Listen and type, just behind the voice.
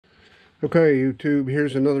Okay, YouTube,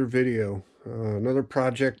 here's another video. Another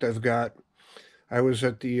project I've got. I was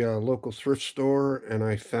at the local thrift store and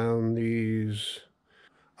I found these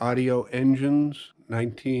audio engines,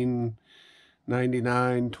 19.99,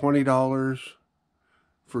 $20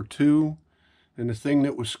 for two. And the thing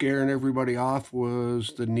that was scaring everybody off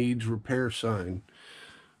was the needs repair sign.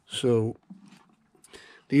 So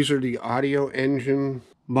these are the AudioEngine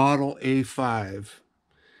model A5.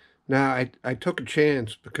 Now, I took a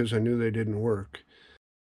chance because I knew they didn't work.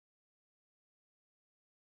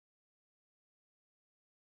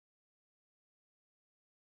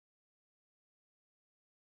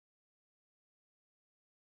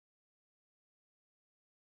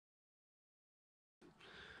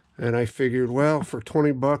 And I figured, well, for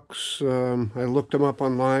 20 bucks, I looked them up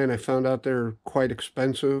online. I found out they're quite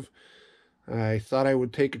expensive. I thought I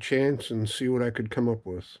would take a chance and see what I could come up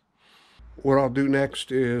with. What I'll do next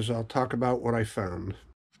is I'll talk about what I found.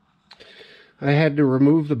 I had to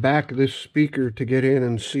remove the back of this speaker to get in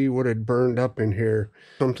and see what had burned up in here.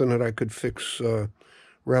 Something that I could fix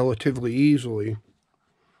relatively easily.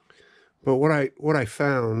 But what I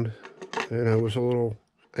found, and I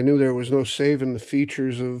knew there was no saving the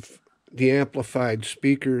features of the amplified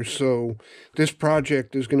speakers, so this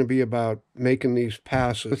project is going to be about making these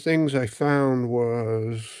passive. The things I found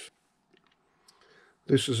was,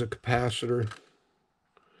 this is a capacitor,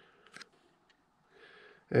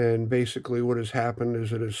 and basically what has happened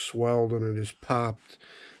is it has swelled and it has popped,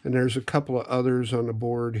 and there's a couple of others on the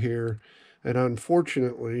board here, and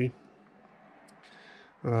unfortunately,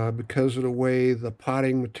 because of the way the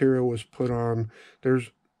potting material was put on, there's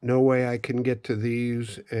no way I can get to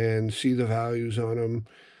these and see the values on them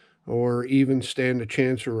or even stand a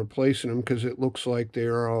chance of replacing them because it looks like they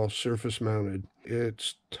are all surface mounted.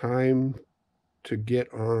 It's time to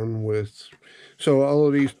get on with. So all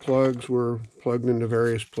of these plugs were plugged into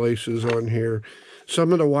various places on here.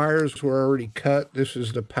 Some of the wires were already cut. This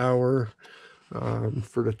is the power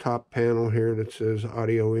for the top panel here that says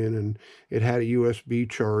audio in, and it had a USB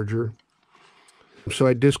charger. So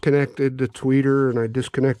I disconnected the tweeter and I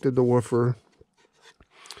disconnected the woofer.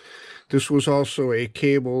 This was also a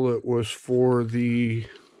cable that was for the,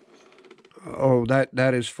 oh,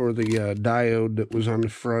 that is for the diode that was on the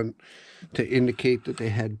front to indicate that they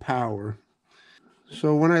had power.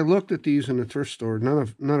 So when I looked at these in the thrift store, none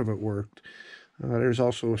of it worked. There's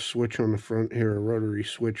also a switch on the front here, a rotary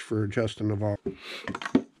switch for adjusting the volume.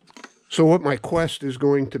 So what my quest is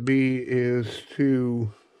going to be is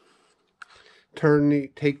to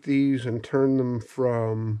take these and turn them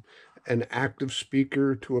from an active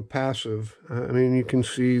speaker to a passive. I mean, you can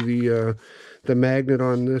see the magnet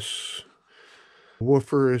on this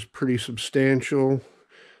woofer is pretty substantial.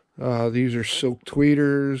 These are silk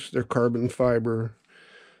tweeters. They're carbon fiber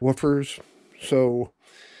woofers. So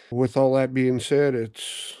with all that being said,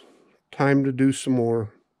 it's time to do some more.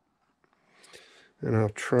 And I'll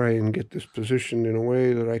try and get this positioned in a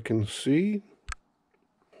way that I can see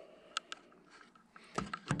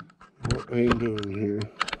what I'm doing here.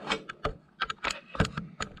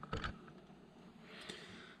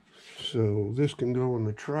 So this can go in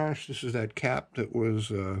the trash. This is that cap that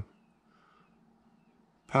was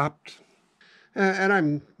popped.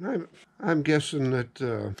 And I'm guessing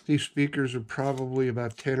that these speakers are probably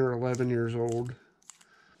about 10 or 11 years old.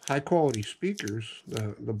 High quality speakers.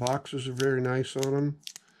 The boxes are very nice on them.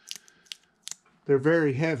 They're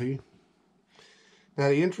very heavy. Now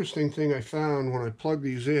the interesting thing I found when I plugged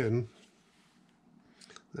these in,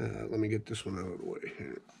 let me get this one out of the way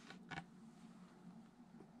here.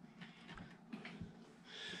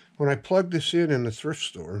 When I plugged this in the thrift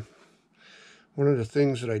store, one of the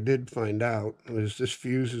things that I did find out was this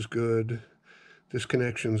fuse is good, this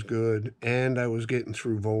connection's good, and I was getting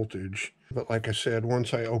through voltage. But like I said,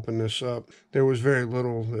 once I opened this up, there was very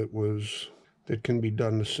little that can be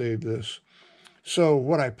done to save this. So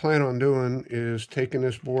what I plan on doing is taking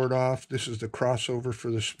this board off. This is the crossover for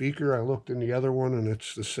the speaker. I looked in the other one and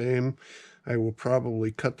it's the same. I will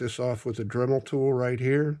probably cut this off with a Dremel tool right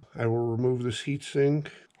here. I will remove this heatsink.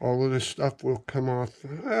 All of this stuff will come off.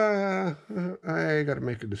 I got to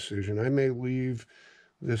make a decision. I may leave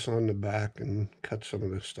this on the back and cut some of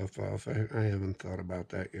this stuff off. I haven't thought about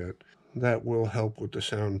that yet. That will help with the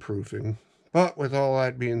soundproofing. But with all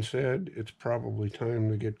that being said, it's probably time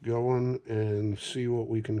to get going and see what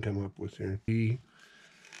we can come up with here.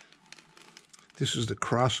 This is the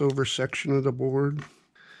crossover section of the board.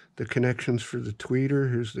 The connections for the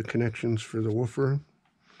tweeter. Here's the connections for the woofer.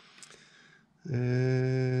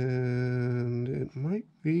 And it might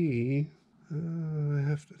be, I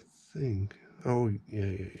have to think. Oh,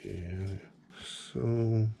 yeah.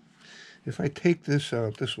 So If I take this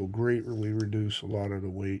out, this will greatly reduce a lot of the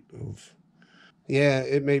weight of... Yeah,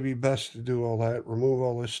 it may be best to do all that. Remove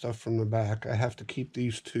all this stuff from the back. I have to keep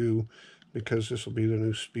these two because this will be the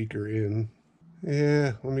new speaker in.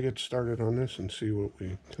 Yeah, let me get started on this and see what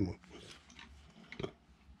we come up with.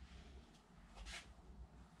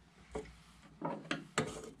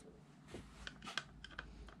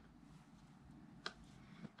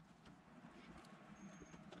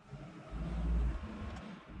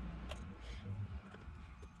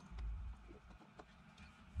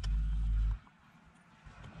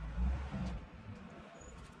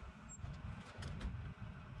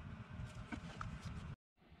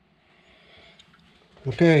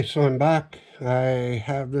 Okay, so I'm back. I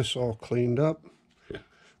have this all cleaned up.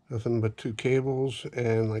 Nothing but two cables,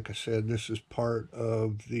 and like I said, this is part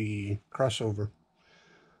of the crossover.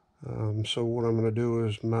 So what I'm going to do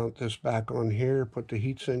is mount this back on here, put the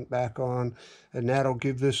heatsink back on, and that'll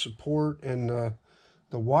give this support, and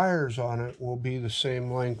the wires on it will be the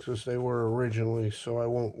same length as they were originally, so I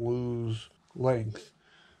won't lose length.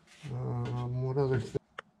 What other thing?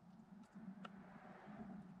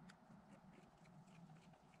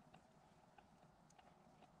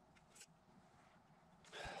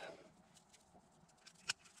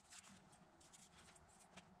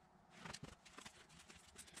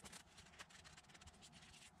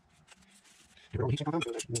 No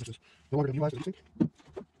longer utilize the heatsink.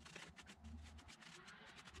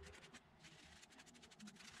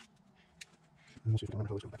 And we'll see if we can remember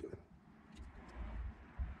how this goes back together.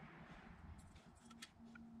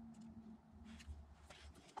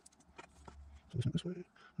 So this way,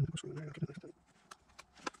 and this way, after that.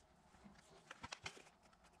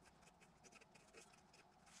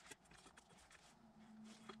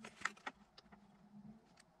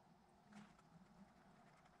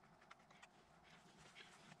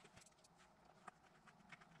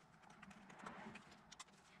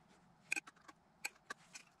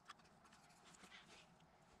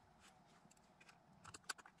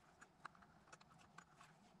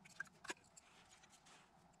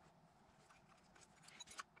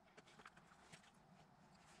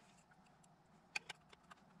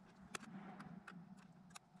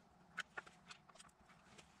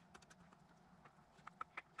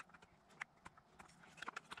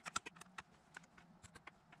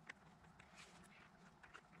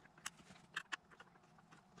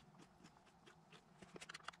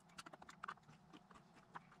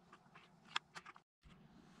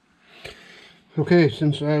 Okay,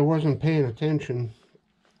 since I wasn't paying attention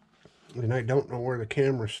and I don't know where the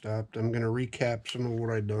camera stopped, I'm going to recap some of what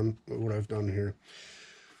I've done here.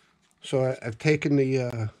 So I've taken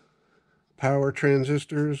the power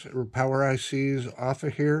transistors or power ICs off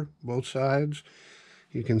of here, both sides.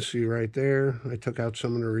 You can see right there, I took out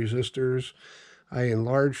some of the resistors. I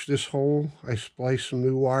enlarged this hole. I spliced some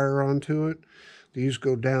new wire onto it. These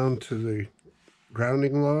go down to the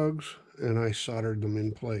grounding lugs, and I soldered them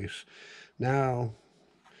in place. Now,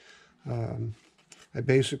 I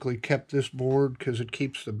basically kept this board because it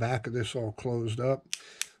keeps the back of this all closed up.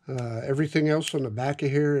 Everything else on the back of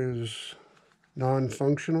here is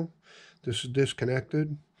non-functional. This is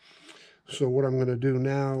disconnected. So what I'm going to do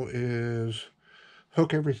now is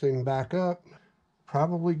hook everything back up,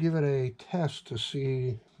 probably give it a test to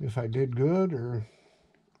see if I did good or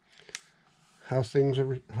how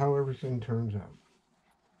everything turns out.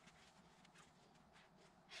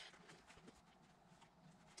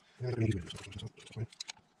 And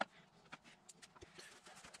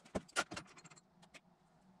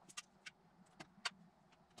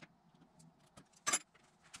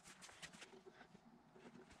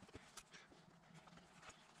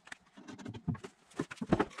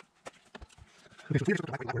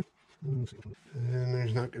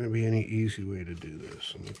there's not going to be any easy way to do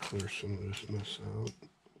this. Let me clear some of this mess out,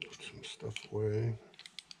 put some stuff away.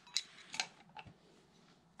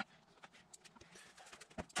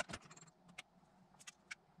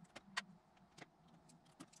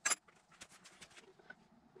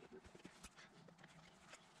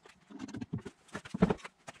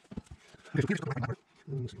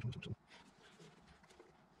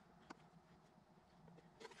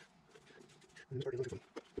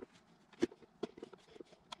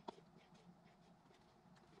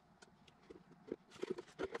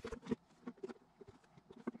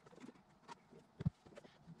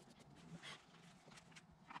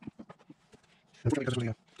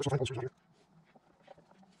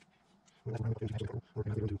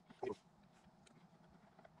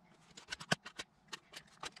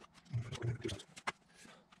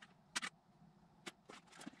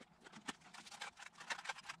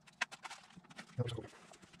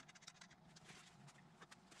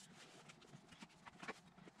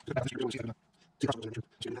 good.